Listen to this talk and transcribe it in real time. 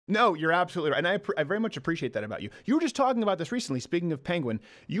No, you're absolutely right. And I very much appreciate that about you. You were just talking about this recently, speaking of Penguin.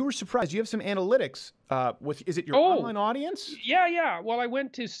 You were surprised. You have some analytics is it your online audience? Yeah. Well, I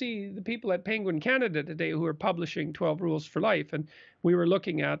went to see the people at Penguin Canada today who are publishing 12 Rules for Life. And we were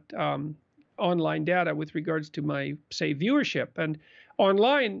looking at online data with regards to my, say, viewership. And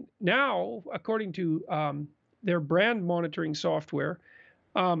online now, according to their brand monitoring software,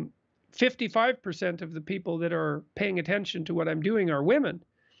 55% of the people that are paying attention to what I'm doing are women.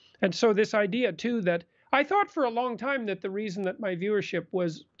 And so this idea too that I thought for a long time that the reason that my viewership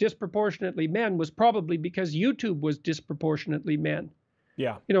was disproportionately men was probably because YouTube was disproportionately men.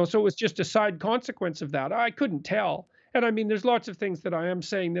 Yeah. You know, so it was just a side consequence of that. I couldn't tell. And I mean, there's lots of things that I am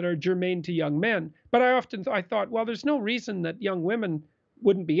saying that are germane to young men. But I thought, well, there's no reason that young women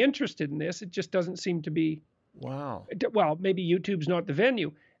wouldn't be interested in this. It just doesn't seem to be. Wow. Well, maybe YouTube's not the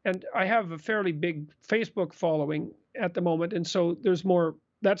venue. And I have a fairly big Facebook following at the moment. And so there's more.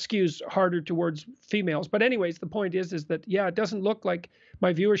 That skews harder towards females. But anyways, the point is that, yeah, it doesn't look like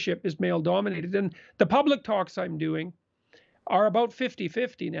my viewership is male dominated. And the public talks I'm doing are about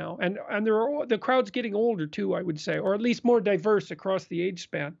 50-50 now. And the crowd's getting older too, I would say, or at least more diverse across the age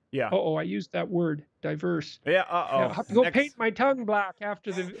span. Yeah. I used that word, diverse. Yeah. I'll have to go paint my tongue black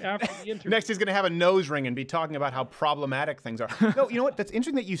after the interview. Next, he's going to have a nose ring and be talking about how problematic things are. No, you know what? That's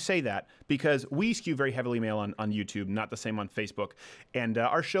interesting that you say that, because we skew very heavily male on YouTube, not the same on Facebook. And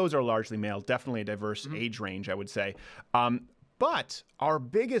our shows are largely male, definitely a diverse age range, I would say. But our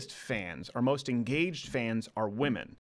biggest fans, our most engaged fans are women.